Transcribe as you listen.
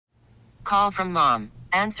call from mom.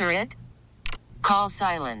 Answer it. Call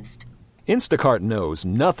silenced. Instacart knows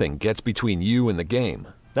nothing gets between you and the game.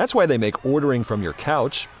 That's why they make ordering from your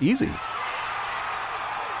couch easy.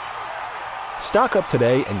 Stock up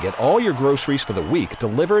today and get all your groceries for the week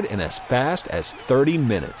delivered in as fast as 30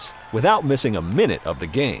 minutes without missing a minute of the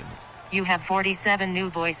game. You have 47 new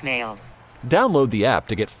voicemails. Download the app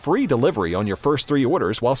to get free delivery on your first 3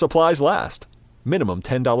 orders while supplies last. Minimum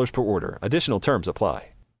 $10 per order. Additional terms apply.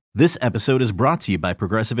 This episode is brought to you by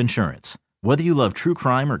Progressive Insurance. Whether you love true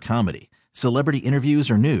crime or comedy, celebrity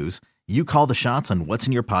interviews or news, you call the shots on what's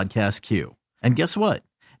in your podcast queue. And guess what?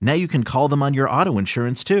 Now you can call them on your auto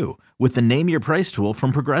insurance too with the Name Your Price tool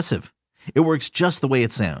from Progressive. It works just the way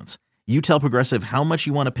it sounds. You tell Progressive how much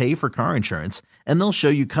you want to pay for car insurance, and they'll show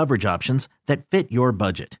you coverage options that fit your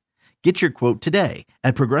budget. Get your quote today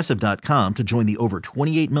at Progressive.com to join the over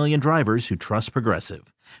 28 million drivers who trust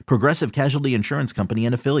Progressive. Progressive Casualty Insurance Company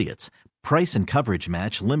and Affiliates. Price and coverage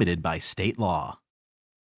match limited by state law.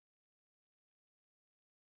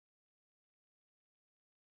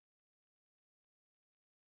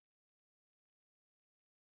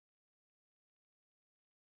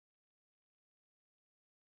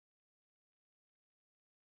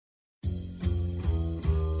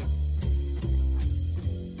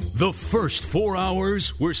 The first 4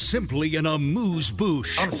 hours were simply an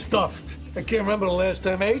amuse-bouche. I'm stuffed. I can't remember the last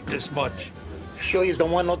time I ate this much. Sure you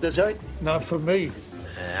don't want no dessert? Not for me.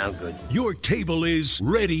 I'm good. Your table is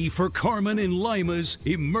ready for Carmen and Lima's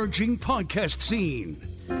emerging podcast scene.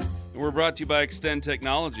 We're brought to you by Extend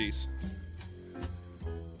Technologies.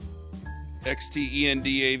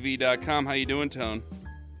 XTENDAV.com. How you doing, Tone?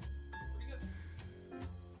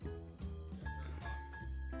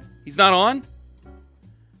 He's not on?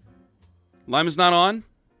 Lima's not on?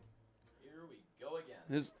 Here we go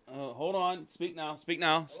again. Hold on. Speak now. Speak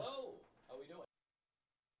now. Hello. How we doing?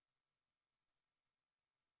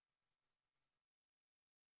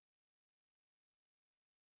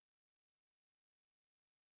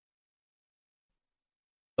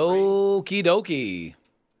 Okie dokie.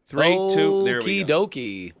 3, 2, there we go.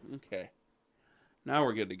 Okie dokie. Okay. Now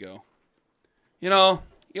we're good to go. You know,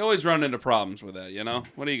 you always run into problems with that, you know?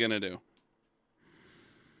 What are you going to do?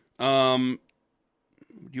 Do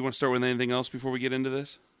you want to start with anything else before we get into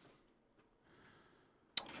this?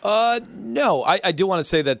 No. I do want to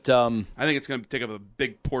say that... I think it's going to take up a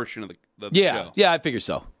big portion of the show. Yeah, I figure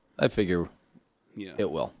so. I figure Yeah.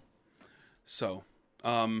 it will. So,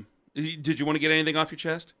 did you want to get anything off your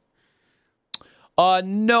chest?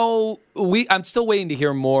 No. I'm still waiting to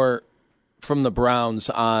hear more from the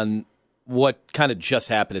Browns on what kind of just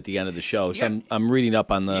happened at the end of the show. So I'm reading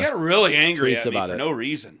up on the You got really angry at me about for it. no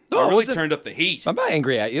reason. No, I it really wasn't- turned up the heat. I'm not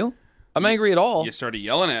angry at you. I'm angry at all. You started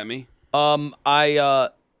yelling at me. I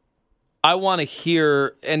want to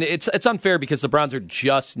hear, and it's unfair because the Browns are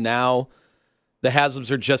just now, the Haslam's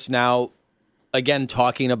are just now, again,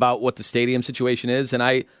 talking about what the stadium situation is, and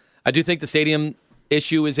I do think the stadium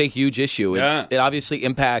issue is a huge issue. Yeah. It obviously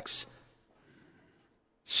impacts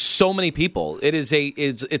so many people. It's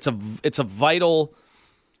a vital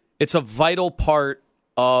part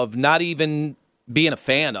of not even being a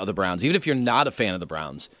fan of the Browns. Even if you're not a fan of the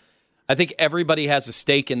Browns, I think everybody has a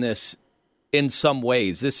stake in this in some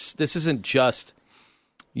ways. This isn't just,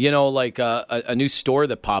 like a new store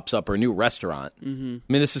that pops up or a new restaurant. Mm-hmm.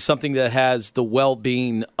 I mean, this is something that has the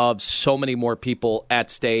well-being of so many more people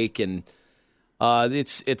at stake, and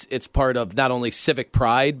it's part of not only civic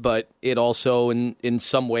pride, but it also in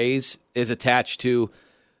some ways is attached to,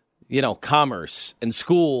 commerce and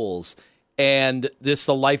schools, and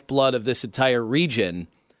the lifeblood of this entire region.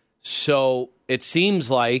 So it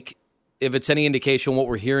seems like, if it's any indication what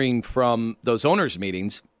we're hearing from those owners'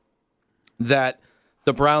 meetings, that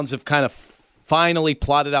the Browns have kind of finally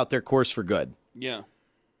plotted out their course for good. Yeah.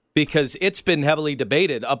 Because it's been heavily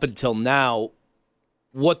debated up until now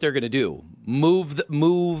what they're going to do. Move,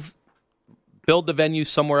 build the venue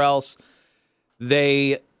somewhere else.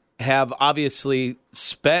 They have obviously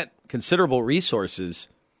spent considerable resources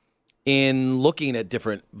in looking at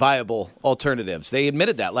different viable alternatives. They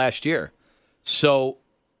admitted that last year. So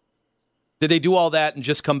did they do all that and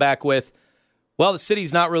just come back with, well, the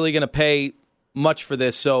city's not really going to pay much for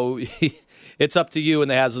this, so it's up to you? And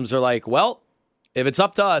the Haslams are like, well, if it's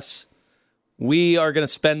up to us, we are going to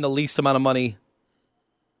spend the least amount of money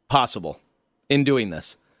possible in doing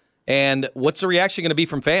this. And what's the reaction going to be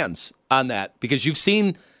from fans on that? Because you've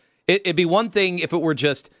seen, it'd be one thing if it were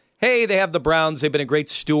just, hey, they have the Browns, they've been a great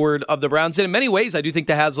steward of the Browns. And in many ways, I do think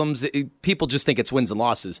the Haslams, people just think it's wins and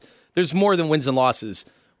losses. There's more than wins and losses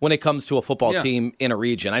when it comes to a football team in a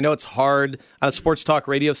region. I know it's hard on a sports talk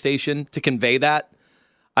radio station to convey that.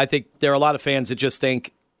 I think there are a lot of fans that just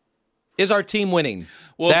think, is our team winning?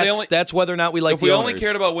 Well, that's whether or not we like the owners. If we only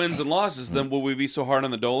cared about wins and losses, then would we be so hard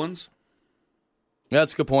on the Dolans?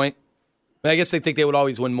 That's a good point. I guess they think they would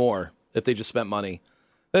always win more if they just spent money.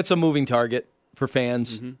 That's a moving target for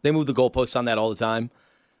fans. Mm-hmm. They move the goalposts on that all the time.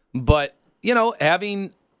 But,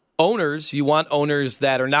 having owners, you want owners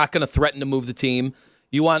that are not going to threaten to move the team.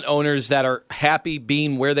 You want owners that are happy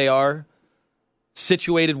being where they are,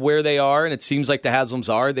 situated where they are, and it seems like the Haslams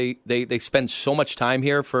are. They spend so much time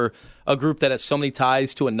here for a group that has so many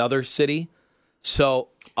ties to another city. So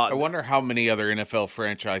I wonder how many other NFL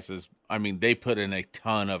franchises, they put in a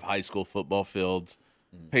ton of high school football fields,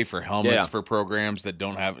 pay for helmets for programs that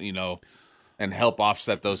don't have, and help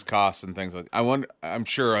offset those costs and things like that. I'm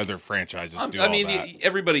sure other franchises do all that.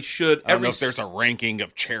 Everybody should. I don't know if there's a ranking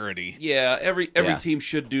of charity. Yeah, every team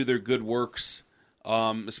should do their good works,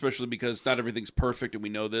 especially because not everything's perfect, and we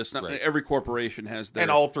know this. Not every corporation has their...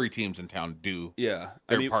 And all three teams in town do their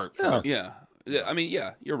part.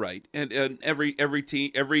 You're right. And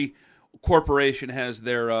every corporation has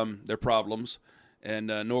their problems, and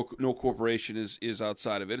no corporation is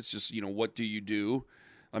outside of it. It's just, what do you do?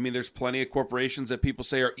 There's plenty of corporations that people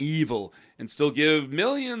say are evil and still give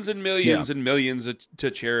millions and millions and millions to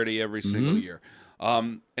charity every single year.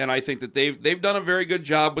 And I think that they've done a very good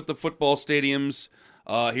job with the football stadiums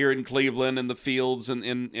here in Cleveland and the fields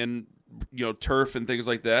and turf and things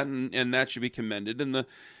like that, and that should be commended.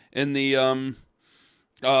 In the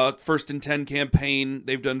First and 10 campaign,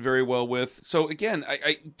 they've done very well with. So again,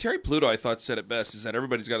 Terry Pluto, I thought, said it best: is that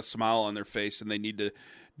everybody's got a smile on their face, and they need to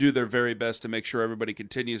do their very best to make sure everybody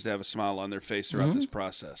continues to have a smile on their face throughout this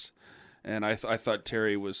process. And I thought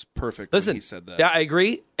Terry was perfect when he said that. Yeah, I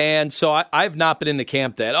agree. And so I've not been in the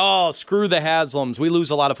camp that, screw the Haslams, we lose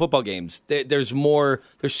a lot of football games. There's more.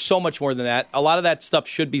 There's so much more than that. A lot of that stuff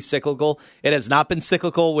should be cyclical. It has not been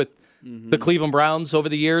cyclical with the Cleveland Browns over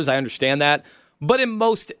the years. I understand that. But in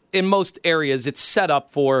most areas, it's set up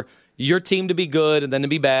for your team to be good and then to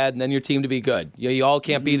be bad and then your team to be good. You all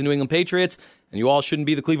can't be the New England Patriots, and you all shouldn't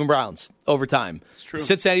be the Cleveland Browns over time. It's true. The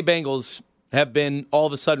Cincinnati Bengals have been all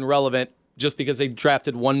of a sudden relevant just because they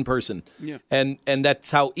drafted one person. Yeah. And that's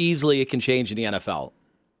how easily it can change in the NFL.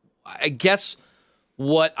 I guess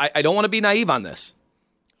what I don't want to be naive on this.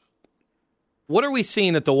 What are we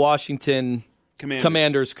seeing that the Washington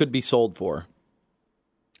Commanders could be sold for?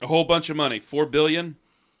 A whole bunch of money. $4 billion.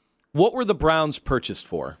 What were the Browns purchased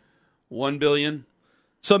for? $1 billion.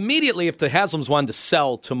 So immediately, if the Haslams wanted to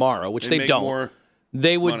sell tomorrow, which they don't,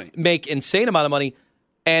 they would make insane amount of money,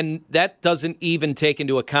 and that doesn't even take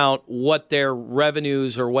into account what their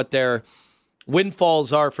revenues or what their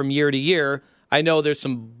windfalls are from year to year. I know there's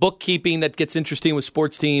some bookkeeping that gets interesting with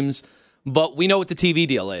sports teams, but we know what the TV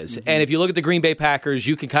deal is. And if you look at the Green Bay Packers,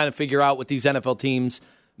 you can kind of figure out what these NFL teams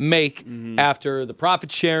make after the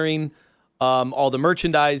profit sharing, all the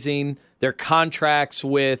merchandising, their contracts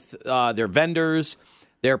with their vendors,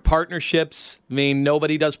 their partnerships.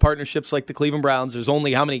 Nobody does partnerships like the Cleveland Browns. There's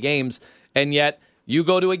only how many games, and yet you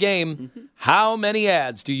go to a game, how many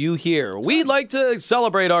ads do you hear? We'd like to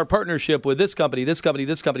celebrate our partnership with this company, this company,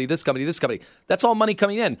 this company, this company, this company. That's all money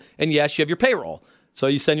coming in. And yes, you have your payroll. So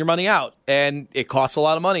you send your money out, and it costs a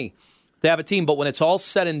lot of money to have a team. But when it's all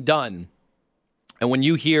said and done, and when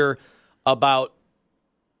you hear about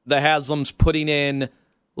the Haslams putting in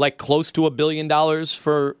like close to $1 billion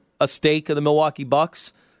for a stake of the Milwaukee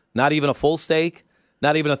Bucks, not even a full stake,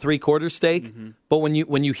 not even a 3/4 stake. But when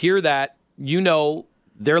you hear that,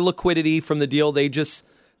 their liquidity from the deal they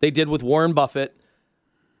did with Warren Buffett.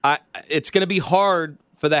 It's going to be hard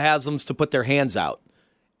for the Haslams to put their hands out,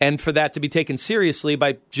 and for that to be taken seriously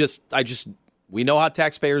by we know how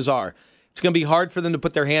taxpayers are. It's going to be hard for them to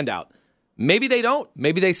put their hand out. Maybe they don't.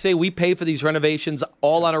 Maybe they say we pay for these renovations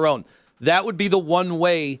all on our own. That would be the one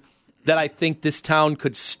way that I think this town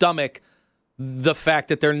could stomach the fact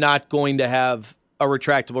that they're not going to have a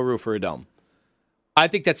retractable roof or a dome. I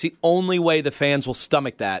think that's the only way the fans will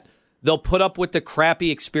stomach that. They'll put up with the crappy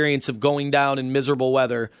experience of going down in miserable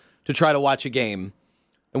weather to try to watch a game,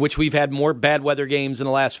 in which we've had more bad weather games in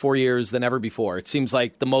the last 4 years than ever before. It seems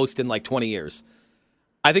like the most in like 20 years.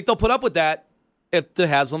 I think they'll put up with that if the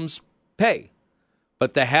Haslams pay.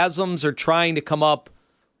 But if the Haslams are trying to come up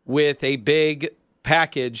with a big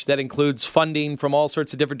package that includes funding from all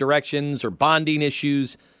sorts of different directions or bonding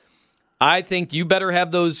issues, I think you better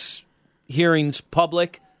have those hearings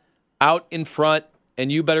public, out in front,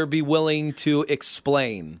 and you better be willing to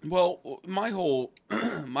explain. Well, my whole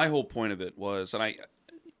point of it was, and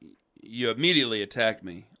you immediately attacked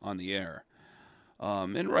me on the air.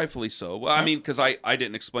 And rightfully so. Well, I mean, because I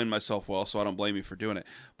didn't explain myself well, so I don't blame you for doing it.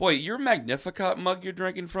 Boy, your Magnificat mug you're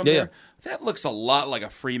drinking from there, that looks a lot like a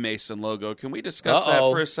Freemason logo. Can we discuss that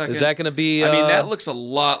for a second? Is that going to be... I mean, that looks a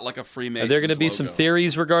lot like a Freemason. Are there going to be some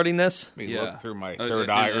theories regarding this? Let me look through my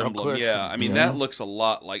third eye real quick. Yeah, I mean, that looks a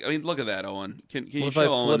lot like... I mean, look at that, Owen. Can you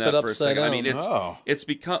show Owen that for a second? I mean, it's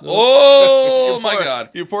become... Oh, my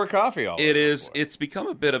God. You pour coffee all over it is. It's become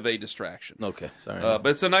a bit of a distraction. Okay, sorry. But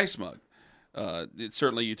it's a nice mug.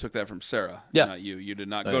 Certainly you took that from Sarah. Yes. Not you. You did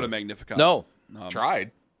not go to Magnificat. No. Tried.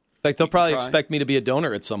 In fact, they'll probably expect me to be a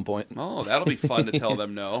donor at some point. Oh, that'll be fun to tell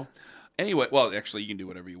them no. Anyway, well, actually, you can do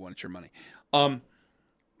whatever you want. It's your money.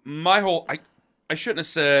 My whole... I shouldn't have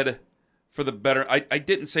said for the better... I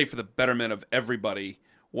didn't say for the betterment of everybody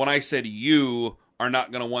when I said you are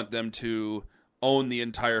not going to want them to own the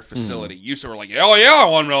entire facility. You sort of were like, oh, yeah, I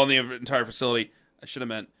want them to own the entire facility. I should have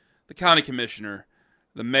meant the county commissioner,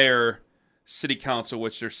 the mayor... City council,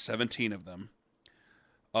 which there's 17 of them,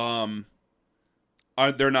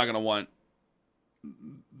 they're not going to want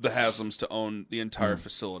the Haslams to own the entire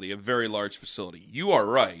facility, a very large facility. You are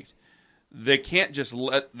right. They can't just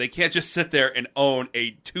sit there and own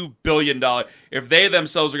a $2 billion. If they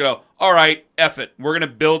themselves are going to go, all right, F it, we're going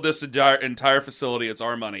to build this entire facility. It's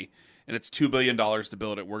our money, and it's $2 billion to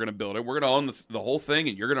build it. We're going to build it. We're going to own the whole thing,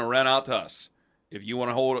 and you're going to rent out to us. If you want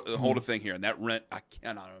to hold a thing here, and that rent, I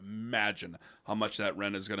cannot imagine how much that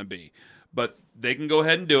rent is going to be. But they can go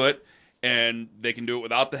ahead and do it, and they can do it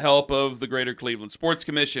without the help of the Greater Cleveland Sports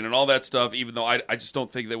Commission and all that stuff, even though I just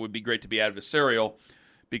don't think that would be great to be adversarial,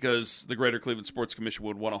 because the Greater Cleveland Sports Commission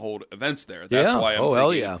would want to hold events there. That's why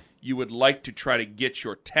I'm thinking you would like to try to get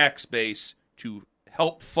your tax base to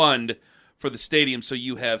help fund for the stadium so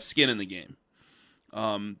you have skin in the game.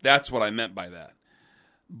 That's what I meant by that.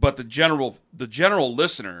 But the general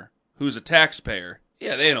listener who's a taxpayer,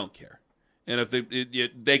 they don't care. And if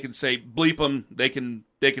they can say bleep them, they can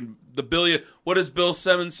the billion. What does Bill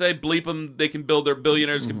Simmons say? Bleep them. They can build their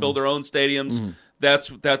billionaires can build their own stadiums.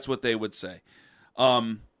 That's what they would say.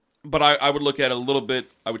 But I would look at it a little bit.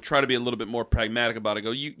 I would try to be a little bit more pragmatic about it.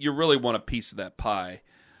 You really want a piece of that pie.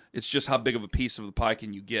 It's just how big of a piece of the pie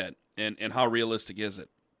can you get, and how realistic is it?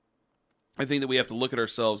 I think that we have to look at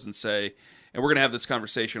ourselves and say. And we're going to have this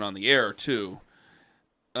conversation on the air, too.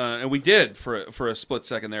 And we did for a split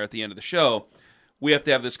second there at the end of the show. We have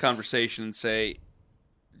to have this conversation and say,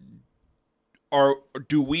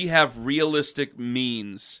 do we have realistic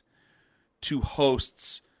means to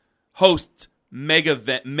host mega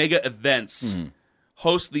events,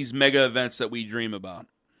 host these mega events that we dream about?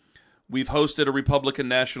 We've hosted a Republican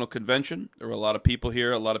National Convention. There were a lot of people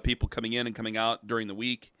here, a lot of people coming in and coming out during the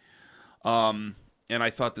week. And I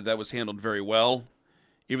thought that was handled very well,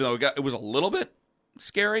 even though it was a little bit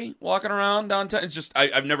scary walking around downtown. It's just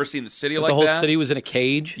I've never seen the city like that. The whole city was in a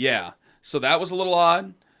cage? Yeah. So that was a little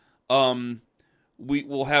odd. We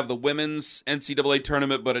will have the women's NCAA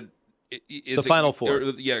tournament, but the Final Four.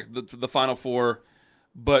 The Final Four.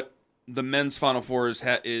 But the men's Final Four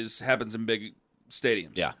happens in big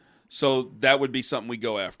stadiums. Yeah. So that would be something we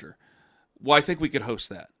go after. Well, I think we could host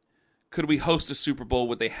that. Could we host a Super Bowl?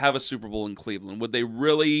 Would they have a Super Bowl in Cleveland? Would they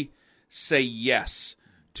really say yes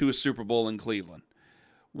to a Super Bowl in Cleveland?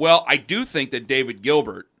 Well, I do think that David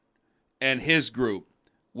Gilbert and his group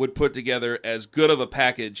would put together as good of a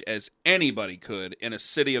package as anybody could in a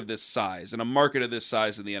city of this size, in a market of this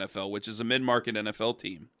size in the NFL, which is a mid-market NFL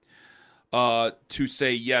team, to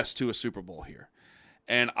say yes to a Super Bowl here.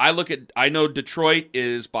 And I know Detroit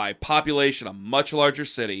is by population a much larger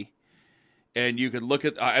city. And you could look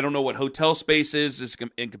at, I don't know what hotel space is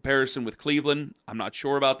in comparison with Cleveland. I'm not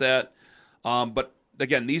sure about that. But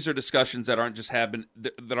again, these are discussions that aren't just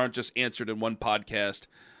answered in one podcast.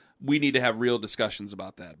 We need to have real discussions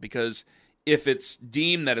about that, because if it's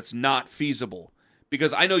deemed that it's not feasible,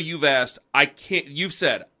 because I know you've asked, you've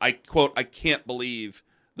said, I quote, I can't believe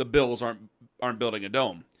the Bills aren't building a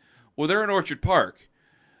dome. Well, they're in Orchard Park,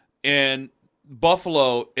 and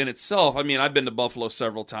Buffalo in itself, I mean, I've been to Buffalo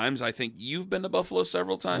several times. I think you've been to Buffalo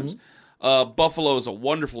several times. Buffalo is a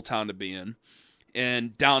wonderful town to be in,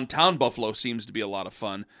 and downtown Buffalo seems to be a lot of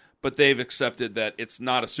fun, but they've accepted that it's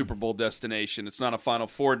not a Super Bowl destination. It's not a Final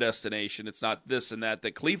Four destination. It's not this and that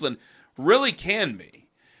Cleveland really can be.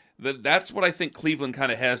 That's what I think Cleveland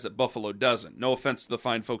kind of has that Buffalo doesn't. No offense to the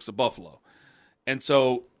fine folks of Buffalo. And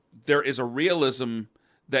so there is a realism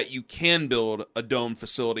that you can build a dome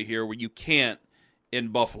facility here where you can't in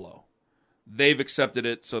Buffalo. They've accepted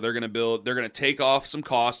it, so they're going to take off some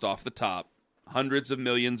cost off the top, hundreds of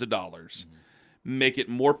millions of dollars, make it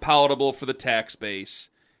more palatable for the tax base,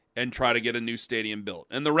 and try to get a new stadium built.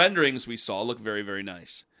 And the renderings we saw look very, very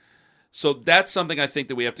nice. So that's something I think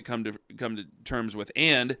that we have to come to terms with.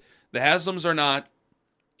 And the Haslams are not,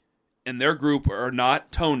 and their group are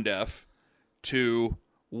not tone deaf to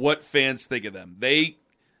what fans think of them. They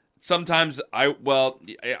sometimes, I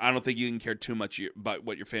don't think you can care too much about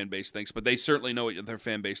what your fan base thinks, but they certainly know what their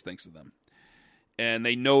fan base thinks of them. And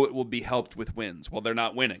they know it will be helped with wins. Well, they're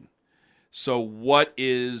not winning. So what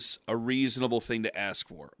is a reasonable thing to ask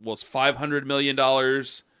for? Well, it's $500 million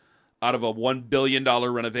out of a $1 billion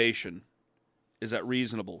renovation. Is that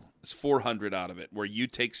reasonable? It's 400 out of it, where you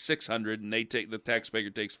take 600 and the taxpayer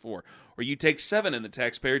takes 4. Or you take 7 and the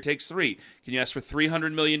taxpayer takes 3. Can you ask for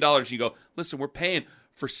 $300 million? You go, listen, we're paying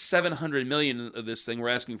for $700 million of this thing. We're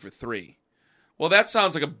asking for 3. Well, that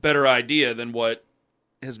sounds like a better idea than what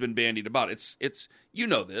has been bandied about. It's you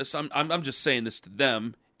know this. I'm just saying this to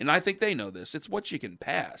them, and I think they know this. It's what you can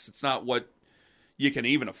pass. It's not what you can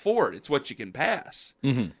even afford. It's what you can pass.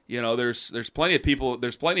 Mm-hmm. You know, there's plenty of people,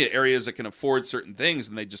 there's plenty of areas that can afford certain things,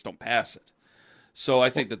 and they just don't pass it. So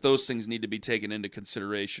I think that those things need to be taken into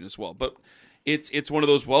consideration as well. But it's one of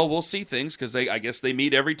those, well, we'll see things, because I guess they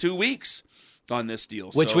meet every 2 weeks on this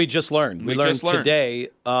deal. Which we just learned. We learned today.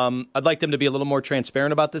 I'd like them to be a little more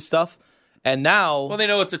transparent about this stuff. And now, well, they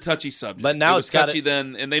know it's a touchy subject. But now it's touchy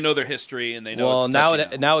then, and they know their history, and they know. Well, it's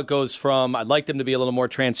touchy now it goes from I'd like them to be a little more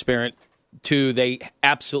transparent to they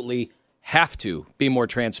absolutely have to be more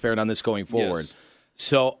transparent on this going forward. Yes.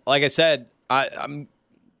 So, like I said, I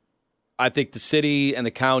think the city and the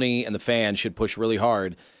county and the fans should push really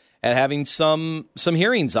hard at having some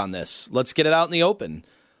hearings on this. Let's get it out in the open.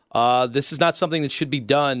 This is not something that should be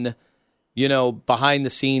done, behind the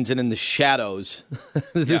scenes and in the shadows.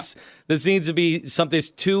 This needs to be something. There's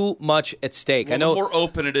too much at stake. Well, I know. The more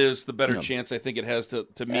open it is, the better chance I think it has to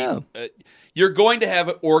meet. You're going to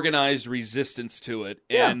have organized resistance to it,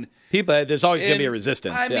 and people. There's always going to be a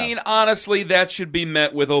resistance. I mean, honestly, that should be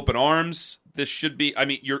met with open arms. This should be. I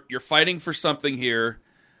mean, you're fighting for something here,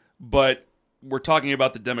 but we're talking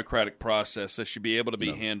about the democratic process. This should be able to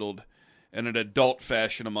be handled in an adult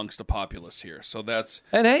fashion amongst the populace here. So that's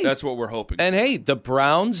what we're hoping. And hey, the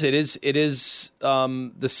Browns, it is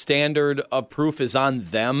the standard of proof is on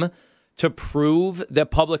them to prove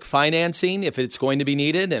that public financing, if it's going to be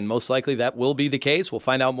needed, and most likely that will be the case, we'll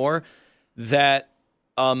find out more, that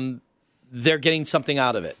they're getting something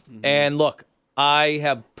out of it. Mm-hmm. And look, I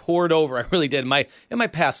have pored over, I really did, in my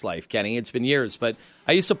past life, Kenny, it's been years, but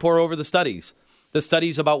I used to pore over the studies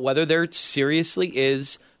about whether there seriously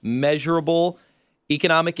is measurable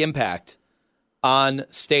economic impact on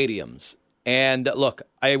stadiums. And look,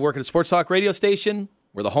 I work at a sports talk radio station.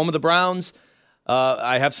 We're the home of the Browns.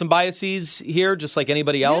 I have some biases here, just like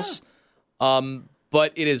anybody else.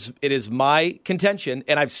 But it is my contention,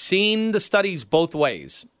 and I've seen the studies both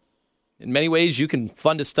ways. In many ways, you can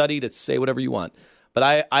fund a study to say whatever you want.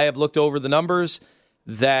 But I have looked over the numbers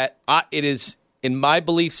that it is, in my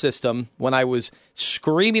belief system, when I was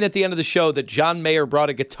screaming at the end of the show that John Mayer brought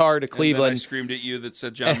a guitar to Cleveland. And then I screamed at you that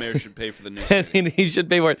said John Mayer should pay for the new and he should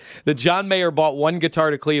pay for it. The John Mayer bought one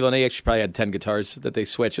guitar to Cleveland. He actually probably had 10 guitars that they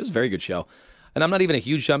switched. It was a very good show. And I'm not even a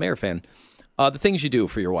huge John Mayer fan. The things you do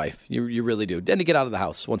for your wife, you really do. And to get out of the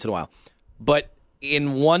house once in a while. But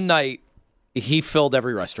in one night, he filled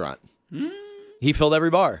every restaurant. He filled every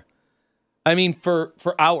bar. I mean, for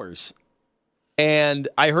hours. And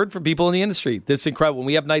I heard from people in the industry, this is incredible. When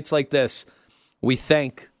we have nights like this, we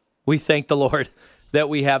thank the Lord that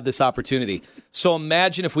we have this opportunity. So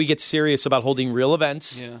imagine if we get serious about holding real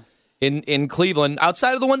events in Cleveland,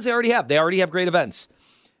 outside of the ones they already have. They already have great events.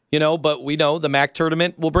 But we know the MAC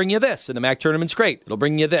tournament will bring you this, and the MAC tournament's great. It'll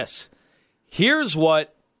bring you this. Here's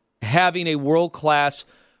what having a world-class,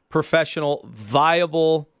 professional,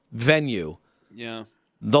 viable venue,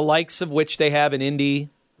 the likes of which they have in Indy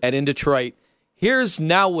and in Detroit, here's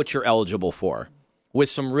now what you're eligible for, with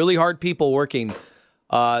some really hard people working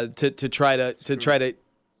to try to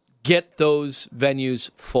get those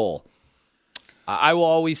venues full. I will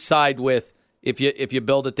always side with if you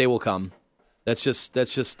build it, they will come. That's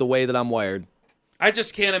just the way that I'm wired. I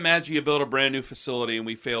just can't imagine you build a brand new facility and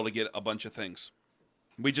we fail to get a bunch of things.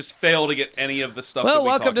 We just fail to get any of the stuff. Well,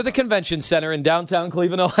 welcome to the convention center in downtown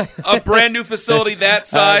Cleveland, Ohio. A brand new facility that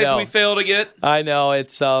size we fail to get. I know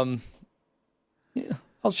it's I'll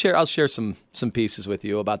share some pieces with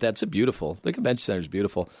you about that. The convention center is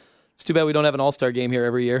beautiful. It's too bad we don't have an all-star game here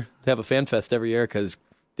every year, to have a fan fest every year, because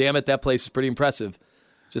damn it, that place is pretty impressive.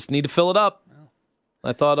 Just need to fill it up.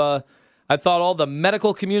 I thought all the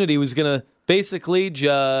medical community was going to basically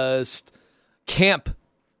just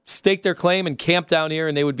stake their claim and camp down here,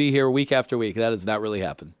 and they would be here week after week. That has not really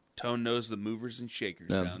happened. Tone knows the movers and shakers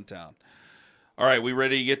downtown. All right, we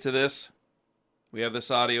ready to get to this? We have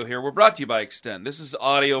this audio here. We're brought to you by Extend. This is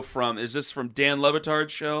audio from, is this from Dan Le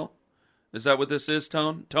Batard's show? Is that what this is,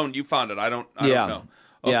 Tone? Tone, you found it. I don't know.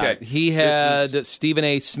 Okay. Yeah, he had Stephen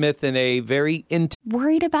A. Smith in a very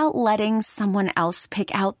Worried about letting someone else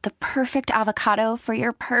pick out the perfect avocado for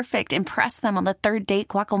your perfect impress them on the third date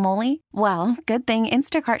guacamole? Well, good thing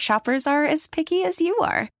Instacart shoppers are as picky as you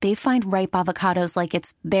are. They find ripe avocados like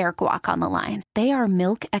it's their guac on the line. They are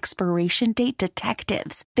milk expiration date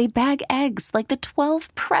detectives. They bag eggs like the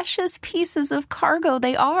 12 precious pieces of cargo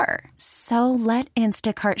they are. So let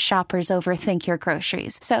Instacart shoppers overthink your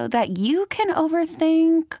groceries so that you can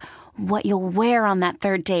overthink what you'll wear on that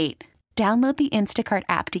third date. Download the Instacart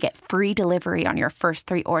app to get free delivery on your first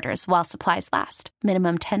 3 orders while supplies last.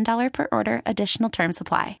 Minimum $10 per order. Additional terms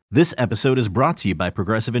apply. This episode is brought to you by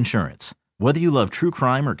Progressive Insurance. Whether you love true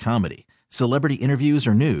crime or comedy, celebrity interviews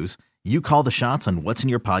or news, you call the shots on what's in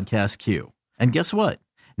your podcast queue. And guess what?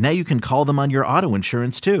 Now you can call them on your auto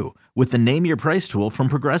insurance too with the Name Your Price tool from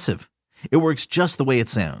Progressive. It works just the way it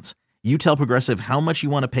sounds. You tell Progressive how much you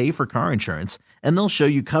want to pay for car insurance, and they'll show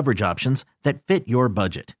you coverage options that fit your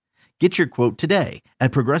budget. Get your quote today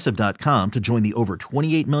at Progressive.com to join the over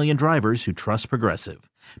 28 million drivers who trust Progressive.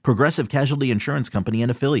 Progressive Casualty Insurance Company and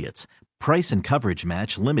Affiliates. Price and coverage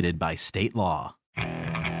match limited by state law.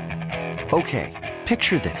 Okay,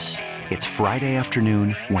 picture this. It's Friday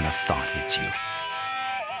afternoon when a thought hits you.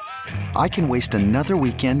 I can waste another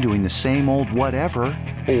weekend doing the same old whatever,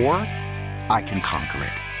 or I can conquer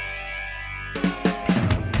it.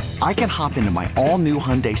 I can hop into my all-new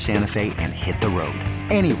Hyundai Santa Fe and hit the road.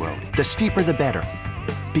 Any road. The steeper, the better.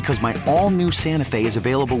 Because my all-new Santa Fe is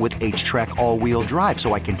available with H-Track all-wheel drive,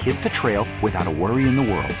 so I can hit the trail without a worry in the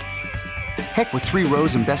world. Heck, with 3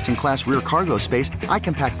 rows and best-in-class rear cargo space, I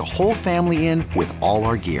can pack the whole family in with all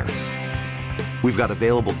our gear. We've got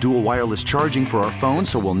available dual wireless charging for our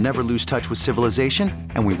phones, so we'll never lose touch with civilization,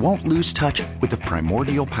 and we won't lose touch with the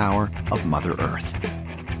primordial power of Mother Earth.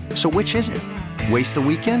 So which is it? Waste the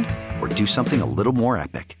weekend or do something a little more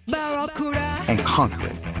epic? And conquer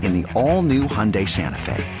it in the all-new Hyundai Santa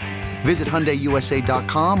Fe. Visit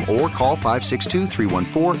HyundaiUSA.com or call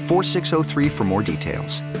 562-314-4603 for more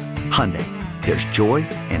details. Hyundai, there's joy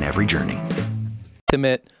in every journey.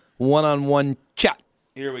 Intimate one-on-one chat.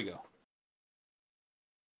 Here we go.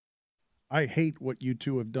 I hate what you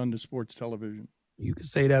two have done to sports television. You can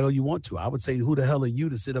say that all you want to. I would say, who the hell are you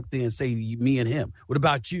to sit up there and say me and him? What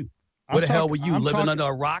about you? Where the hell were you? Living under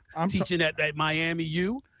a rock, teaching at Miami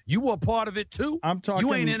U? You were a part of it too.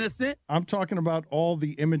 You ain't innocent. I'm talking about all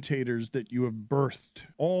the imitators that you have birthed,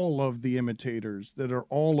 all of the imitators that are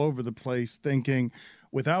all over the place thinking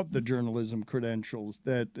without the journalism credentials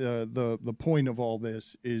that the point of all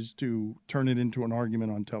this is to turn it into an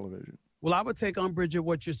argument on television. Well, I would take umbrage at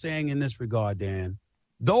what you're saying in this regard, Dan.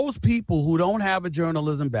 Those people who don't have a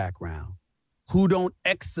journalism background, who don't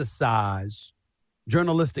exercise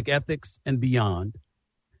journalistic ethics and beyond,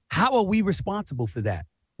 how are we responsible for that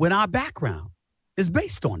when our background is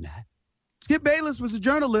based on that? Skip Bayless was a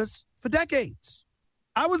journalist for decades.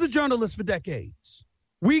 I was a journalist for decades.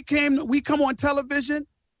 We come on television,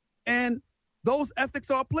 and those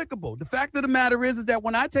ethics are applicable. The fact of the matter is that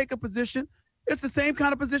when I take a position, it's the same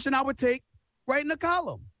kind of position I would take writing a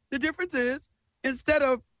column. The difference is, instead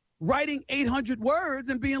of writing 800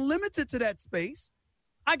 words and being limited to that space,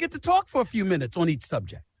 I get to talk for a few minutes on each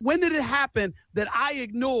subject. When did it happen that I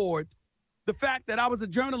ignored the fact that I was a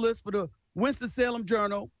journalist for the Winston-Salem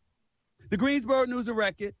Journal, the Greensboro News and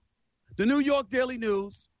Record, the New York Daily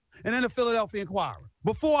News, and then the Philadelphia Inquirer,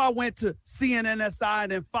 before I went to CNN-SI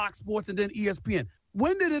and then Fox Sports and then ESPN?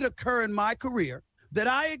 When did it occur in my career that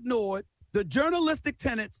I ignored the journalistic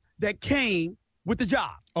tenets that came with the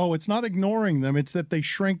job? Oh, it's not ignoring them. It's that they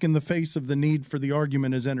shrink in the face of the need for the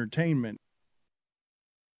argument as entertainment.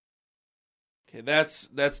 Okay, that's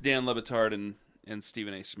Dan Le Batard and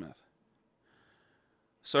Stephen A. Smith.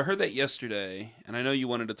 So I heard that yesterday, and I know you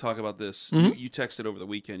wanted to talk about this. Mm-hmm. You texted over the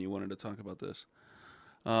weekend you wanted to talk about this.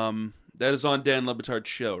 That is on Dan Le Batard's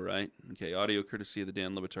show, right? Okay, audio courtesy of the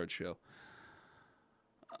Dan Le Batard show.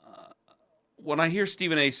 When I hear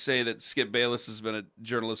Stephen A. say that Skip Bayless has been a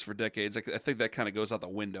journalist for decades, I think that kind of goes out the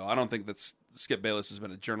window. I don't think that Skip Bayless has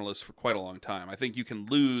been a journalist for quite a long time. I think you can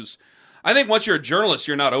lose. I think once you're a journalist,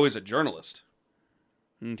 you're not always a journalist.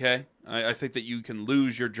 Okay? I think that you can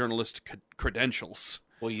lose your journalist credentials.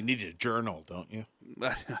 Well, you need a journal, don't you?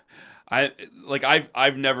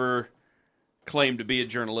 I've never claimed to be a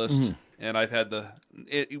journalist, mm-hmm. and I've had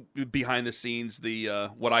behind the scenes,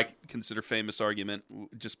 what I consider famous argument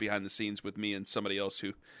just behind the scenes with me and somebody else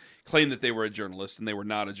who claimed that they were a journalist and they were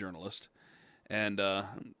not a journalist, and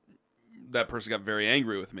that person got very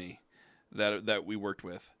angry with me that we worked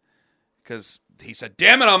with, because he said,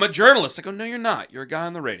 "Damn it, I'm a journalist." I go, "No, you're not. You're a guy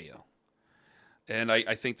on the radio." And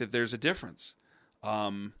I think that there's a difference.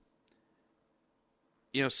 I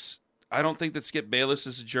don't think that Skip Bayless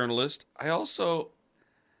is a journalist.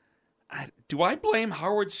 Do I blame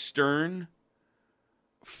Howard Stern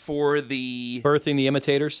for the birthing the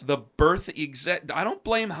imitators? I don't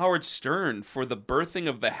blame Howard Stern for the birthing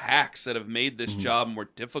of the hacks that have made this job more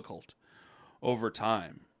difficult over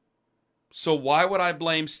time. So why would I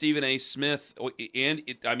blame Stephen A. Smith? And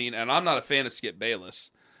I'm not a fan of Skip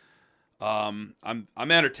Bayless. I'm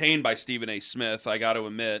entertained by Stephen A. Smith, I got to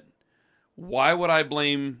admit. Why would I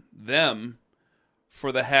blame them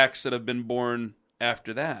for the hacks that have been born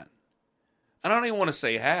after that? And I don't even want to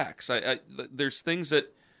say hacks. There's things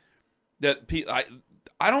that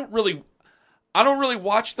I don't really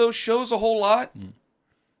watch those shows a whole lot.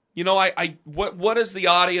 What is the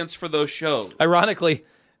audience for those shows? Ironically,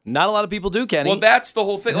 not a lot of people do, Kenny. Well, that's the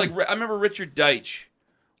whole thing. Like, I remember Richard Deitch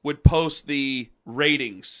would post the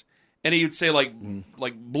ratings, and he would say like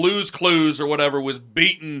Blue's Clues or whatever was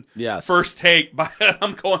beaten First Take by.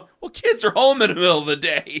 I'm going, well, kids are home in the middle of the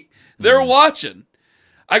day. They're watching.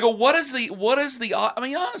 I go, honestly, what is the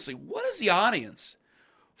audience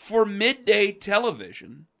for midday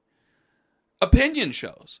television opinion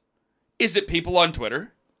shows? Is it people on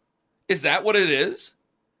Twitter? Is that what it is?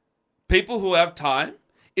 People who have time?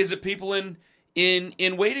 Is it people in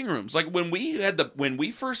waiting rooms? Like when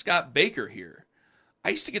we first got Baker here, I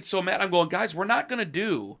used to get so mad. I'm going, guys, we're not going to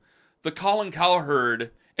do the Colin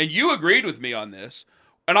Cowherd, and you agreed with me on this,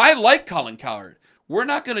 and I like Colin Cowherd. We're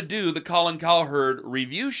not going to do the Colin Cowherd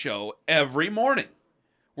review show every morning.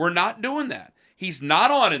 We're not doing that. He's not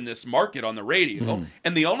on in this market on the radio,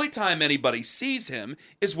 and the only time anybody sees him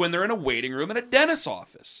is when they're in a waiting room in a dentist's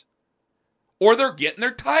office, or they're getting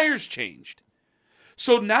their tires changed.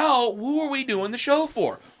 So now, who are we doing the show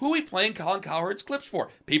for? Who are we playing Colin Cowherd's clips for?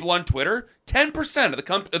 People on Twitter? 10%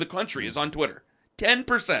 of the country is on Twitter.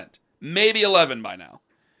 10%. Maybe 11 by now.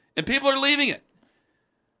 And people are leaving it.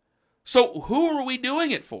 So who are we doing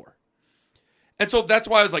it for? And so that's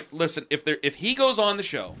why I was like, listen, if he goes on the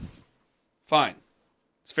show, fine.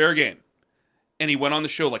 It's fair game. And he went on the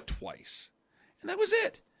show like twice. And that was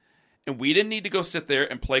it. And we didn't need to go sit there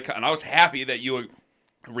and play. And I was happy that you were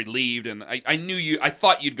relieved, and I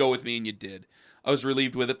thought you'd go with me, and you did. I was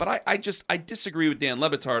relieved with it, but I disagree with Dan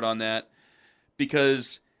Le Batard on that,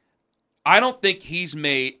 because I don't think he's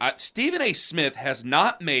made. Stephen A. Smith has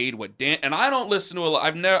not made what Dan, and I don't listen to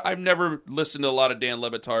I've never listened to a lot of Dan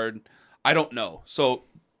Le Batard. I don't know, so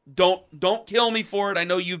don't kill me for it. I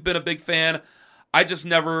know you've been a big fan. I just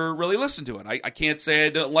never really listened to it. I can't say I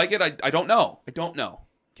don't like it. I don't know.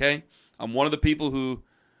 Okay, I'm one of the people who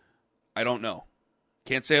I don't know.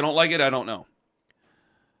 Can't say I don't like it. I don't know.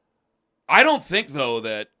 I don't think, though,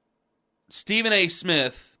 that Stephen A.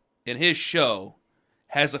 Smith in his show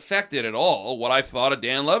has affected at all what I've thought of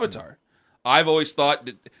Dan Le Batard. I've always thought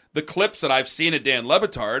that the clips that I've seen of Dan Le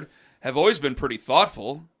Batard have always been pretty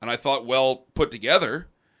thoughtful, and I thought well put together.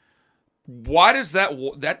 Why does that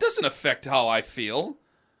doesn't affect how I feel?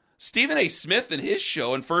 Stephen A. Smith in his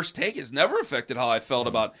show and First Take has never affected how I felt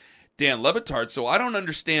about Dan Le Batard, so I don't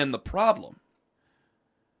understand the problem.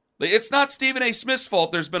 It's not Stephen A. Smith's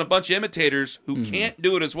fault. There's been a bunch of imitators who can't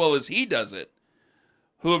do it as well as he does it,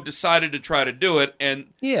 who have decided to try to do it,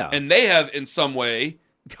 and they have, in some way,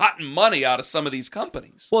 gotten money out of some of these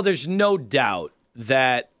companies. Well, there's no doubt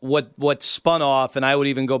that what spun off, and I would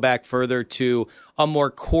even go back further to a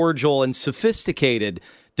more cordial and sophisticated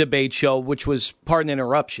debate show, which was Pardon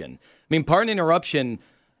Interruption. I mean, Pardon Interruption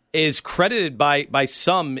is credited by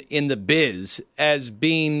some in the biz as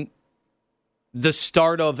being the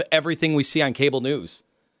start of everything we see on cable news.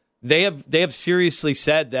 They have seriously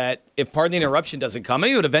said that if Pardon the Interruption doesn't come,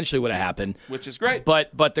 maybe it eventually would have happened. Which is great.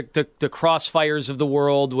 But the Crossfires of the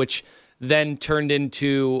world, which then turned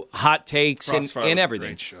into Hot Takes and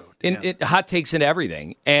everything. Great show. Hot Takes and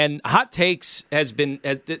everything. And Hot Takes has been,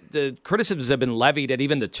 the criticisms have been levied at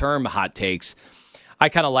even the term Hot Takes. I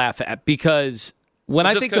kind of laugh at, because when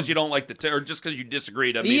I think just because you don't like the or just because you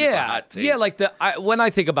disagree, doesn't mean it's a hot take. Yeah, like when I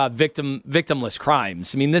think about victimless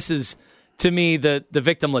crimes, I mean, this is to me the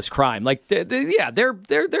victimless crime. Like,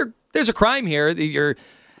 there's a crime here. You're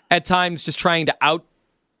at times just trying to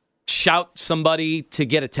shout somebody to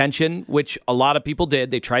get attention, which a lot of people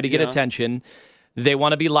did. They tried to get attention. They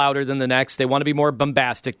want to be louder than the next. They want to be more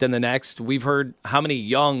bombastic than the next. We've heard how many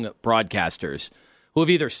young broadcasters who have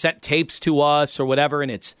either sent tapes to us or whatever, and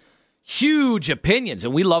it's huge opinions,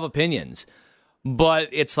 and we love opinions. But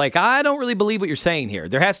it's like, I don't really believe what you're saying here.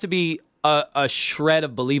 There has to be a shred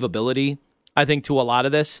of believability, I think, to a lot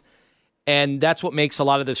of this. And that's what makes a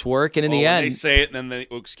lot of this work. And in the end, when they say it, and then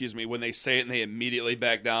when they say it and they immediately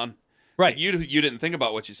back down. Right. You didn't think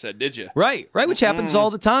about what you said, did you? Right, which happens all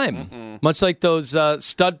the time. Much like those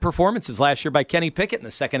stud performances last year by Kenny Pickett in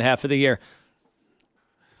the second half of the year.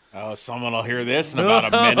 Oh, someone will hear this in about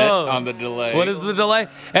a minute on the delay. What is the delay?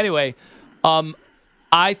 Anyway,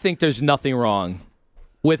 I think there's nothing wrong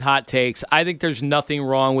with hot takes. I think there's nothing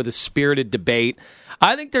wrong with a spirited debate.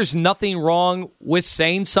 I think there's nothing wrong with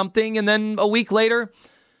saying something and then a week later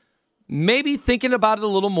maybe thinking about it a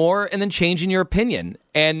little more and then changing your opinion.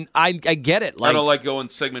 And I get it. I don't like going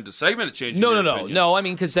segment to segment and changing your opinion. No. I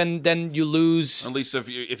mean, because then you lose. At least if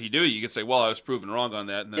you do, you can say, well, I was proven wrong on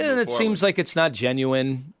that. And then it seems like it's not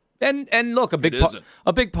genuine. And look, a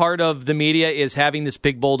big part of the media is having this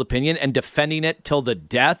big, bold opinion and defending it till the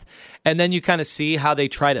death. And then you kind of see how they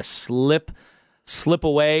try to slip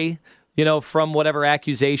away, from whatever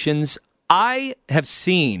accusations. I have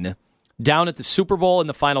seen down at the Super Bowl and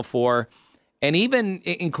the Final Four, and even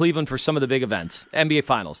in Cleveland for some of the big events, NBA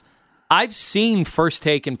Finals, I've seen First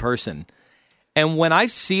Take in person. And when I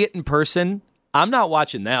see it in person, I'm not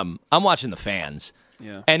watching them. I'm watching the fans.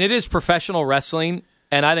 Yeah. And it is professional wrestling,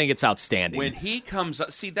 and I think it's outstanding. When he comes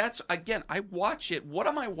up, see, that's, again, I watch it. What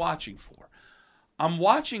am I watching for? I'm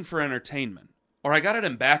watching for entertainment, or I got it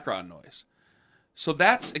in background noise. So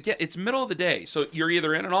that's, again, it's middle of the day. So you're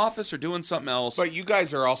either in an office or doing something else. But you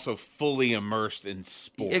guys are also fully immersed in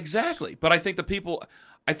sports. Exactly. But I think the people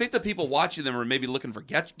watching them are maybe looking for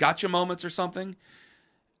gotcha moments or something.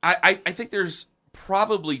 I think there's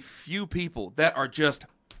probably few people that are just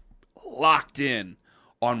locked in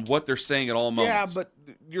on what they're saying at all moments. Yeah, but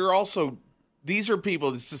you're also, these are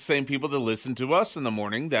people, it's the same people that listen to us in the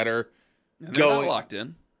morning that are not locked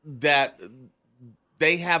in. That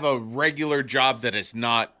they have a regular job that is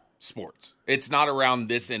not sports. It's not around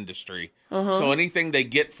this industry. Uh-huh. So anything they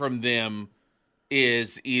get from them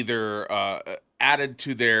is either added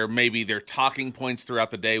to their talking points throughout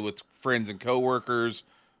the day with friends and coworkers,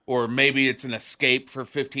 or maybe it's an escape for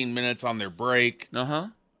 15 minutes on their break.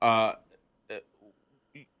 Uh-huh.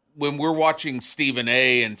 When we're watching Stephen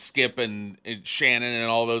A. and Skip and Shannon and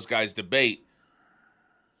all those guys debate,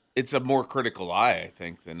 it's a more critical eye, I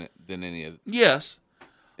think, than any of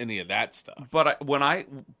any of that stuff. But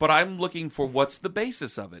I'm looking for what's the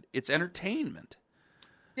basis of it. It's entertainment.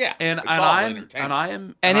 Yeah, and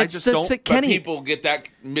people get that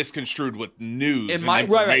misconstrued with news and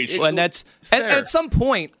information. Right. And that's and at some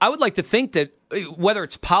point, I would like to think that whether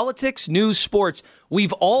it's politics, news, sports,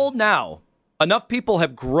 we've all now, enough people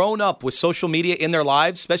have grown up with social media in their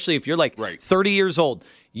lives, especially if you're 30 years old.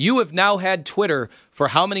 You have now had Twitter for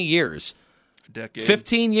how many years? A decade.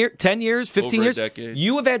 15 years, 10 years, 15 Over years. a decade.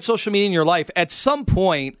 You have had social media in your life at some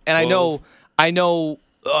point, and I know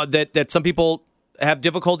that some people have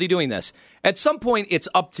difficulty doing this. At some point, it's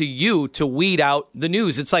up to you to weed out the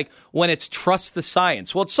news. It's like when it's trust the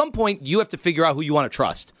science. Well, at some point, you have to figure out who you want to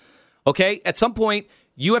trust. Okay? At some point,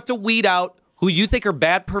 you have to weed out who you think are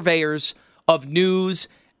bad purveyors of news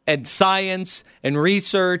and science and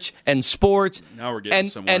research and sports. Now we're getting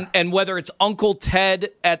somewhere. And whether it's Uncle Ted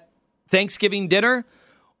at Thanksgiving dinner,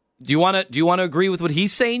 do you want to agree with what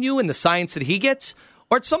he's saying to you and the science that he gets?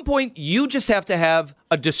 Or at some point, you just have to have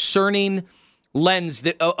a discerning lens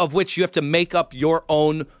of which you have to make up your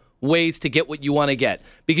own ways to get what you want to get.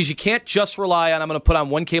 Because you can't just rely on, I'm going to put on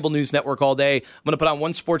one cable news network all day, I'm going to put on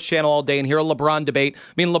one sports channel all day and hear a LeBron debate.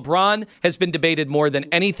 I mean, LeBron has been debated more than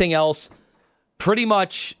anything else pretty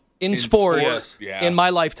much in sports in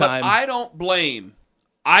my lifetime. But I don't blame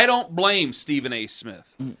Stephen A.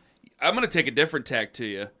 Smith. I'm going to take a different tack to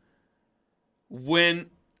you. When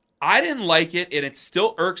I didn't like it, and it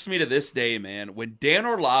still irks me to this day, man, when Dan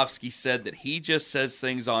Orlovsky said that he just says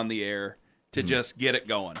things on the air to just get it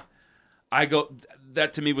going.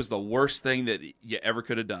 That to me was the worst thing that you ever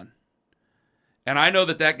could have done. And I know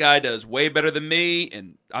that guy does way better than me,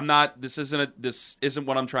 and this isn't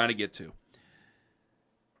what I'm trying to get to.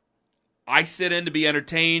 I sit in to be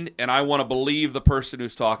entertained, and I want to believe the person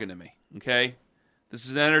who's talking to me, okay? This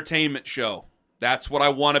is an entertainment show. That's what I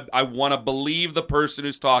want to. I want to believe the person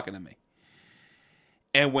who's talking to me.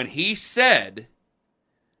 And when he said,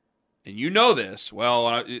 and you know this,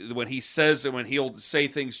 well, when he says that when he'll say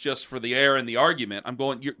things just for the air and the argument, I'm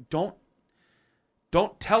going, don't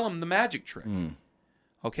tell him the magic trick,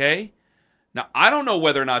 okay? Now, I don't know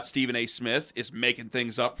whether or not Stephen A. Smith is making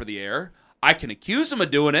things up for the air. I can accuse him of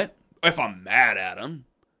doing it if I'm mad at him.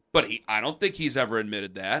 But I don't think he's ever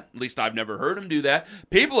admitted that. At least I've never heard him do that.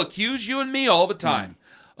 People accuse you and me all the time.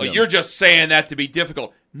 Oh, you're just saying that to be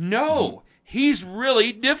difficult. No, he's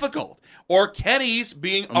really difficult. Or Kenny's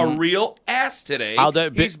being a real ass today.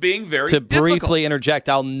 He's being very difficult. To briefly interject,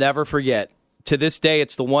 I'll never forget. To this day,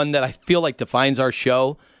 it's the one that I feel like defines our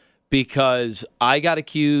show because I got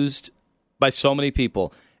accused by so many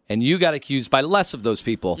people, and you got accused by less of those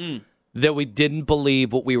people, that we didn't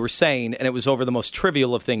believe what we were saying, and it was over the most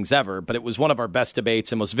trivial of things ever, but it was one of our best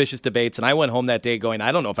debates and most vicious debates, and I went home that day going,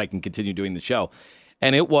 I don't know if I can continue doing the show.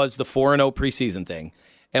 And it was the 4-0 preseason thing.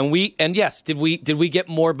 And yes, did we get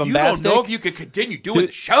more bombastic? You don't know if you could continue doing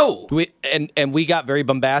the show. And we got very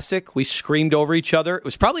bombastic. We screamed over each other. It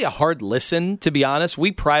was probably a hard listen, to be honest.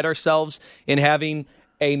 We pride ourselves in having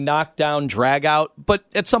a knockdown drag out, but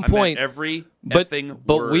at some point, every effing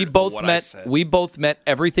word we both what meant I said. We both meant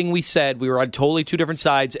everything we said. We were on totally two different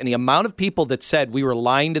sides, and the amount of people that said we were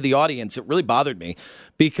lying to the audience, it really bothered me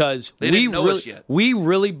because they didn't know us yet. We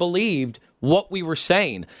really believed what we were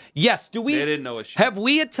saying. Yes, do we? They didn't know us yet. Have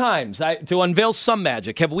we at times, to unveil some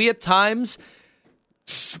magic, have we at times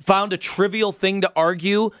found a trivial thing to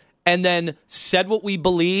argue and then said what we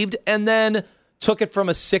believed and then took it from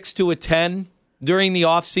a 6 to a 10 during the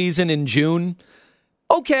offseason in June?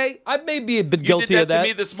 Okay, I maybe have been guilty of that. You did that to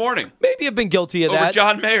me this morning. Maybe I've been guilty of that. Over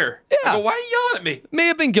John Mayer. Yeah. I go, why are you yelling at me? May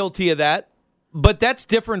have been guilty of that. But that's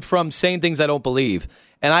different from saying things I don't believe.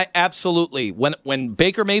 And I absolutely, when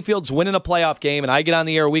Baker Mayfield's winning a playoff game and I get on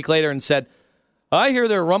the air a week later and said, I hear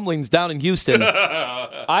there are rumblings down in Houston.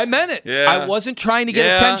 I meant it. Yeah. I wasn't trying to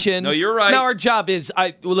get attention. No, you're right. Now, our job is,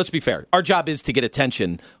 let's be fair. Our job is to get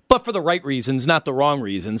attention, but for the right reasons, not the wrong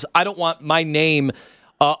reasons. I don't want my name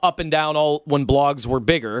up and down all when blogs were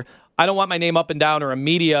bigger. I don't want my name up and down or a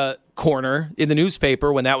media corner in the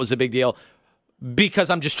newspaper when that was a big deal. Because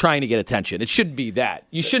I'm just trying to get attention. It shouldn't be that.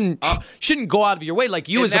 You shouldn't go out of your way like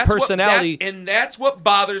you as a personality. And that's what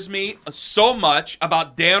bothers me so much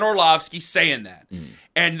about Dan Orlovsky saying that.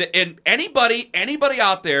 And anybody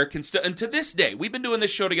out there can still, and to this day, we've been doing this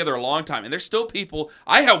show together a long time, and there's still people.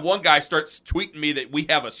 I have one guy starts tweeting me that we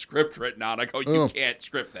have a script written out. I go, you can't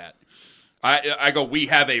script that. I go, we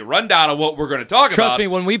have a rundown of what we're going to talk about. Trust me,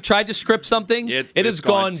 when we've tried to script something, it has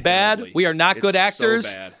gone bad. Terribly. We are not good actors.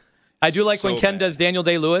 So bad. I do like when Ken does Daniel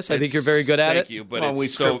Day-Lewis. I think you're very good at it. Thank you, but when we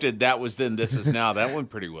scripted That Was Then, This Is Now, that went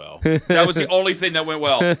pretty well. That was the only thing that went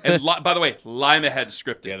well. And by the way, Lima had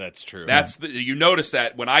scripted. Yeah, that's true. You notice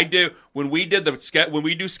that when we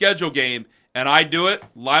do schedule game and I do it,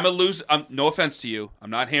 Lima loses. No offense to you, I'm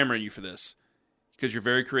not hammering you for this because you're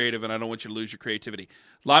very creative and I don't want you to lose your creativity.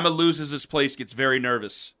 Lima loses his place, gets very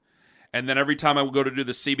nervous. And then every time I go to do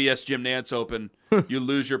the CBS Jim Nantz Open, you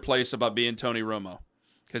lose your place about being Tony Romo.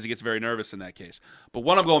 Because he gets very nervous in that case. But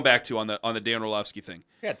what I'm going back to on the Dan Orlovsky thing.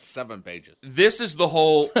 He had 7 pages. This is the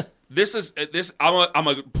whole. I'm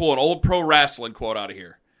gonna pull an old pro wrestling quote out of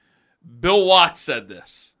here. Bill Watts said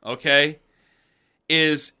this. Okay,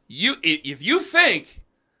 if you think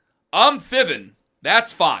I'm fibbing,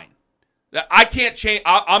 that's fine. I can't change.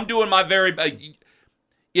 I'm doing my very.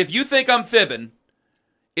 If you think I'm fibbing,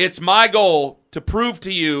 it's my goal to prove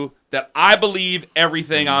to you that I believe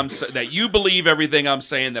everything that you believe everything I'm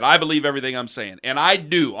saying, that I believe everything I'm saying. And I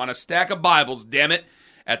do, on a stack of Bibles, damn it.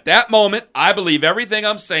 At that moment, I believe everything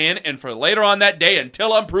I'm saying, and for later on that day,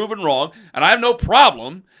 until I'm proven wrong, and I have no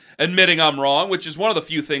problem admitting I'm wrong, which is one of the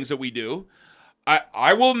few things that we do.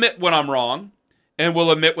 I will admit when I'm wrong, and will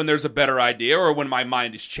admit when there's a better idea or when my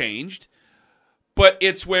mind is changed. But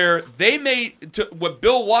it's where what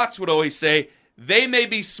Bill Watts would always say, they may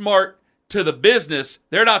be smart to the business,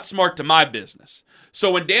 they're not smart to my business.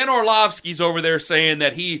 So when Dan Orlovsky's over there saying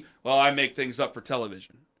that I make things up for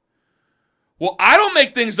television. Well, I don't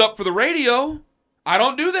make things up for the radio. I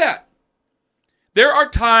don't do that. There are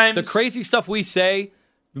times... The crazy stuff we say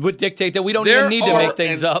would dictate that we don't even need to make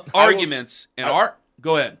things up. Arguments.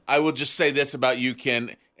 Go ahead. I will just say this about you,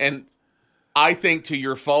 Ken, and I think to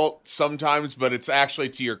your fault sometimes, but it's actually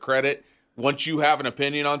to your credit. Once you have an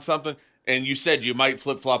opinion on something... And you said you might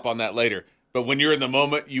flip-flop on that later. But when you're in the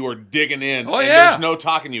moment, you are digging in. And there's no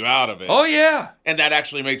talking you out of it. Oh, yeah. And that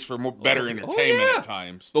actually makes for better entertainment at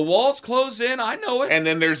times. The walls close in. I know it. And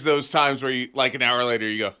then there's those times where you, like an hour later,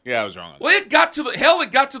 you go, yeah, I was wrong. Well, it got to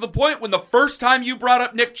the point when the first time you brought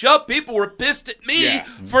up Nick Chubb, people were pissed at me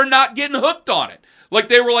for not getting hooked on it. Like,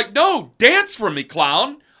 they were like, no, dance for me,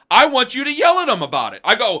 clown. I want you to yell at them about it.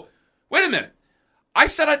 I go, wait a minute. I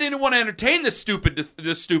said I didn't want to entertain this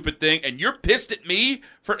stupid thing, and you're pissed at me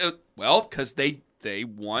for because they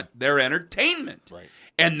want their entertainment, right?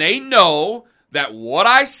 And they know that what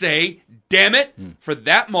I say, damn it, for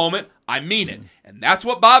that moment, I mean it, and that's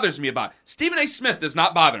what bothers me about it. Stephen A. Smith does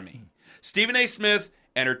not bother me. Stephen A. Smith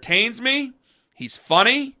entertains me. He's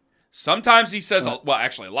funny. Sometimes he says, well,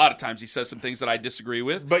 actually, a lot of times he says some things that I disagree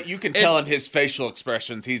with. But you can tell in his facial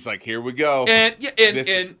expressions, he's like, "Here we go." And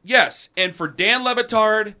yes, and for Dan Le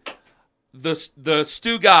Batard, the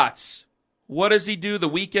Stugotz, what does he do? The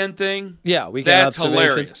weekend thing? Yeah, weekend That's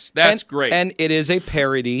hilarious. That's great. And it is a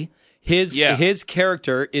parody. His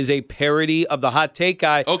character is a parody of the hot take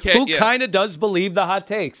guy who kind of does believe the hot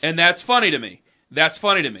takes. And that's funny to me.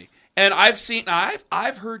 And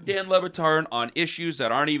I've heard Dan Le Batard on issues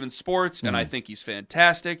that aren't even sports, and I think he's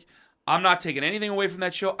fantastic. I'm not taking anything away from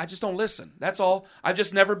that show. I just don't listen. That's all. I've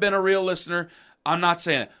just never been a real listener. I'm not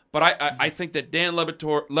saying it. But I think that Dan Le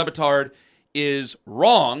Batard is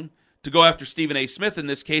wrong to go after Stephen A. Smith in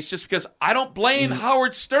this case, just because I don't blame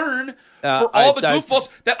Howard Stern for all the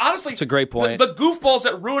goofballs. That honestly, it's a great point. The goofballs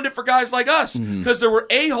that ruined it for guys like us, because there were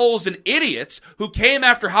a-holes and idiots who came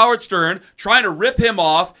after Howard Stern trying to rip him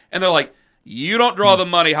off, and they're like, "You don't draw the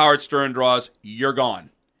money Howard Stern draws, you're gone."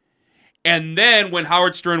 And then when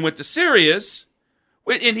Howard Stern went to Sirius,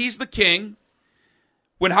 and he's the king,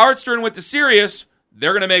 when Howard Stern went to Sirius,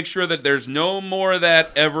 they're going to make sure that there's no more of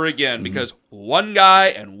that ever again, because one guy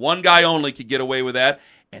and one guy only could get away with that,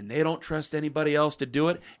 and they don't trust anybody else to do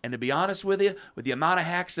it. And to be honest with you, with the amount of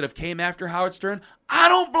hacks that have came after Howard Stern, I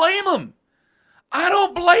don't blame them.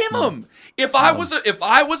 If I was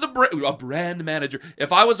a brand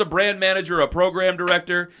manager, a program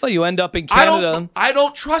director, well, you end up in Canada. I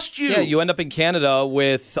don't trust you. Yeah, you end up in Canada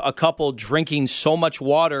with a couple drinking so much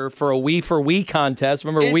water for a We for We contest.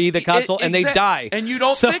 Remember We the console, and they die. And you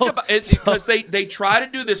don't think about it because they try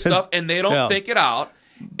to do this stuff and they don't think it out,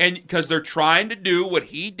 and because they're trying to do what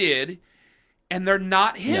he did, and they're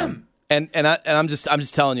not him. Yeah. And I'm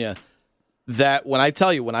just telling you. That when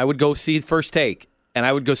I would go see First Take and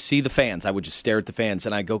I would go see the fans, I would just stare at the fans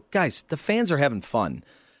and I go, guys, the fans are having fun.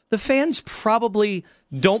 The fans probably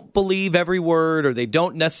don't believe every word, or they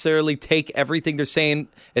don't necessarily take everything they're saying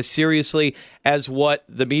as seriously as what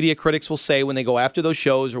the media critics will say when they go after those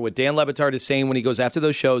shows, or what Dan Le Batard is saying when he goes after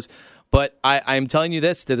those shows. But I'm telling you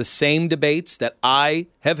this, they're the same debates that I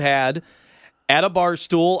have had at a bar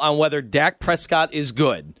stool on whether Dak Prescott is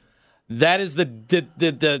good. That is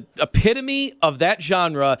the epitome of that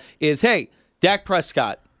genre is, hey, Dak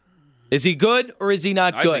Prescott, is he good or is he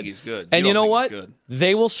not good? I think he's good. And you know what?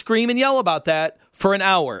 They will scream and yell about that for an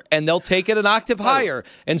hour, and they'll take it an octave higher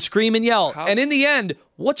and scream and yell. And in the end,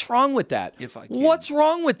 what's wrong with that? What's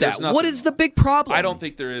wrong with that? What is the big problem? I don't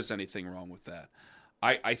think there is anything wrong with that.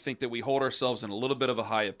 I think that we hold ourselves in a little bit of a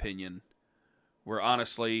high opinion where,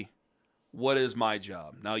 honestly, what is my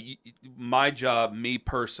job? Now, my job, me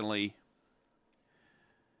personally,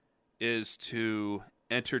 is to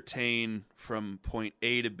entertain from point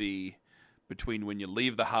A to B between when you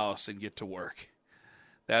leave the house and get to work.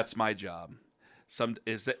 That's my job.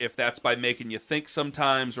 If that's by making you think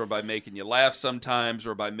sometimes, or by making you laugh sometimes,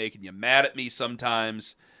 or by making you mad at me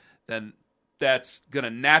sometimes, then that's going to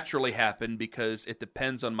naturally happen, because it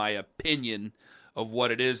depends on my opinion of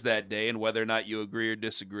what it is that day and whether or not you agree or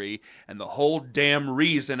disagree. And the whole damn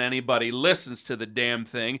reason anybody listens to the damn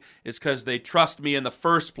thing is because they trust me in the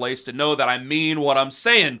first place to know that I mean what I'm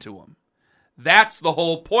saying to them. That's the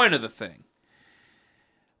whole point of the thing.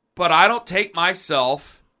 But I don't take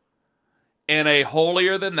myself in a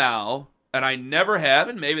holier than thou, and I never have,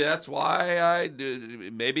 and maybe that's why I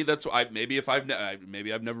do. Maybe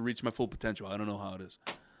I've never reached my full potential. I don't know how it is.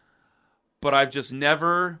 But I've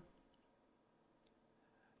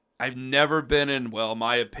never been in, well,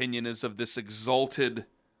 my opinion is of this exalted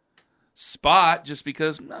spot, just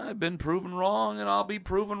because I've been proven wrong and I'll be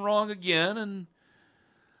proven wrong again. And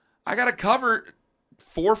I got to cover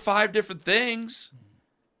 4 or 5 different things.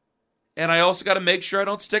 And I also got to make sure I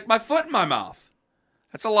don't stick my foot in my mouth.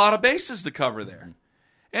 That's a lot of bases to cover there.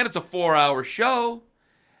 And it's a 4-hour show.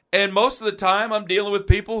 And most of the time I'm dealing with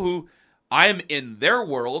people who I'm in their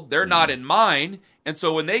world. They're not in mine. And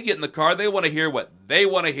so when they get in the car, they want to hear what they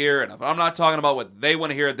want to hear. And if I'm not talking about what they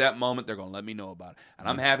want to hear at that moment, they're going to let me know about it. And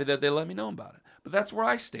I'm happy that they let me know about it. But that's where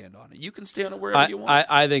I stand on it. You can stand on it wherever you want.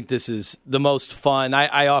 I think this is the most fun.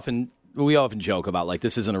 We often joke about, like,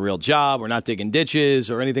 this isn't a real job. We're not digging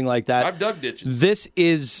ditches or anything like that. I've dug ditches. This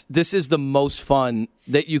is the most fun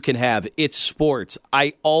that you can have. It's sports.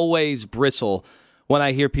 I always bristle when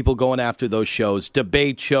I hear people going after those shows,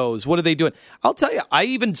 debate shows. What are they doing? I'll tell you,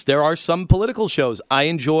 there are some political shows I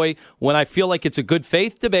enjoy when I feel like it's a good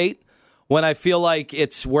faith debate, when I feel like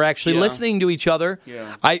we're actually listening to each other.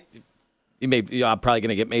 Yeah. I'm probably going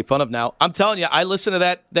to get made fun of now. I'm telling you, I listened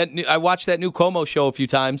to I watched that new Como show a few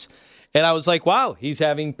times, and I was like, wow, he's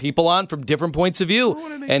having people on from different points of view,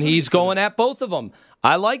 and he's going at both of them.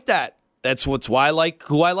 I like that. That's why I like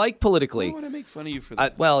who I like politically. Why would I make fun of you for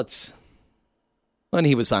that? It's when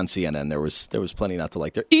he was on CNN. There was plenty not to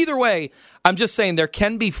like there. Either way, I'm just saying there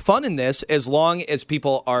can be fun in this as long as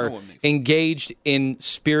people are engaged in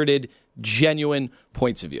spirited, genuine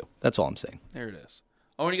points of view. That's all I'm saying. There it is.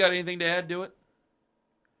 Owen, you got anything to add to it?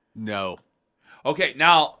 No. Okay,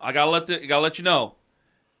 now I gotta let you know.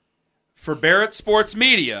 For Barrett Sports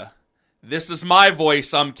Media, this is my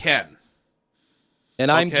voice. I'm Ken.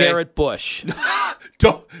 And I'm Garrett Bush.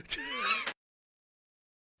 Don't.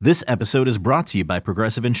 This episode is brought to you by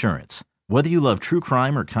Progressive Insurance. Whether you love true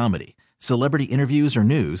crime or comedy, celebrity interviews or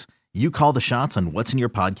news, you call the shots on what's in your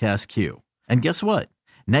podcast queue. And guess what?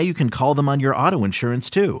 Now you can call them on your auto insurance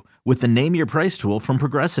too with the Name Your Price tool from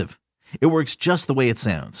Progressive. It works just the way it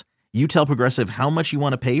sounds. You tell Progressive how much you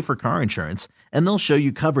want to pay for car insurance, and they'll show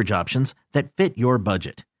you coverage options that fit your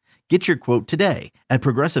budget. Get your quote today at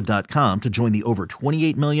Progressive.com to join the over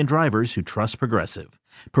 28 million drivers who trust Progressive.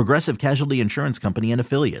 Progressive Casualty Insurance Company and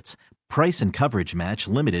Affiliates. Price and coverage match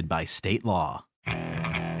limited by state law.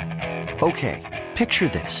 Okay, picture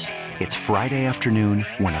this. It's Friday afternoon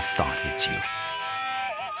when a thought hits you.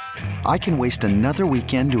 I can waste another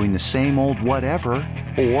weekend doing the same old whatever,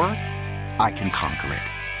 or I can conquer it.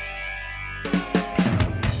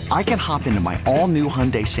 I can hop into my all-new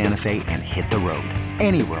Hyundai Santa Fe and hit the road.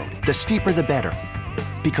 Any road. The steeper, the better.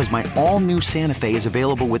 Because my all-new Santa Fe is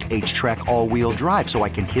available with H-Track all-wheel drive, so I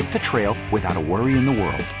can hit the trail without a worry in the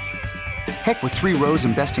world. Heck, with 3 rows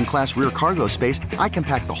and best-in-class rear cargo space, I can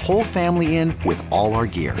pack the whole family in with all our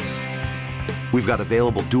gear. We've got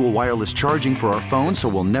available dual wireless charging for our phones, so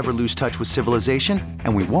we'll never lose touch with civilization,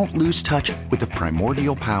 and we won't lose touch with the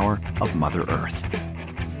primordial power of Mother Earth.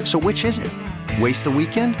 So which is it? Waste the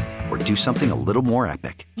weekend or do something a little more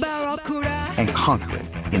epic? And conquer it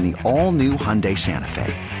in the all-new Hyundai Santa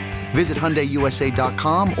Fe. Visit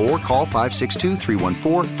HyundaiUSA.com or call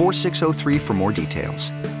 562-314-4603 for more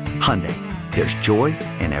details. Hyundai, there's joy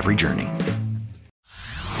in every journey.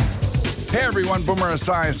 Hey everyone, Boomer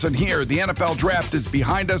Esiason here. The NFL Draft is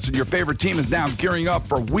behind us and your favorite team is now gearing up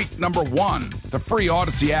for week number 1. The free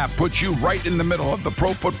Odyssey app puts you right in the middle of the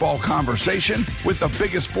pro football conversation with the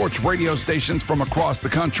biggest sports radio stations from across the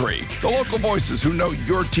country. The local voices who know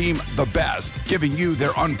your team the best, giving you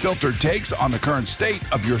their unfiltered takes on the current state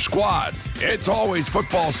of your squad. It's always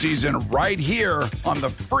football season right here on the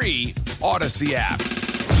free Odyssey app.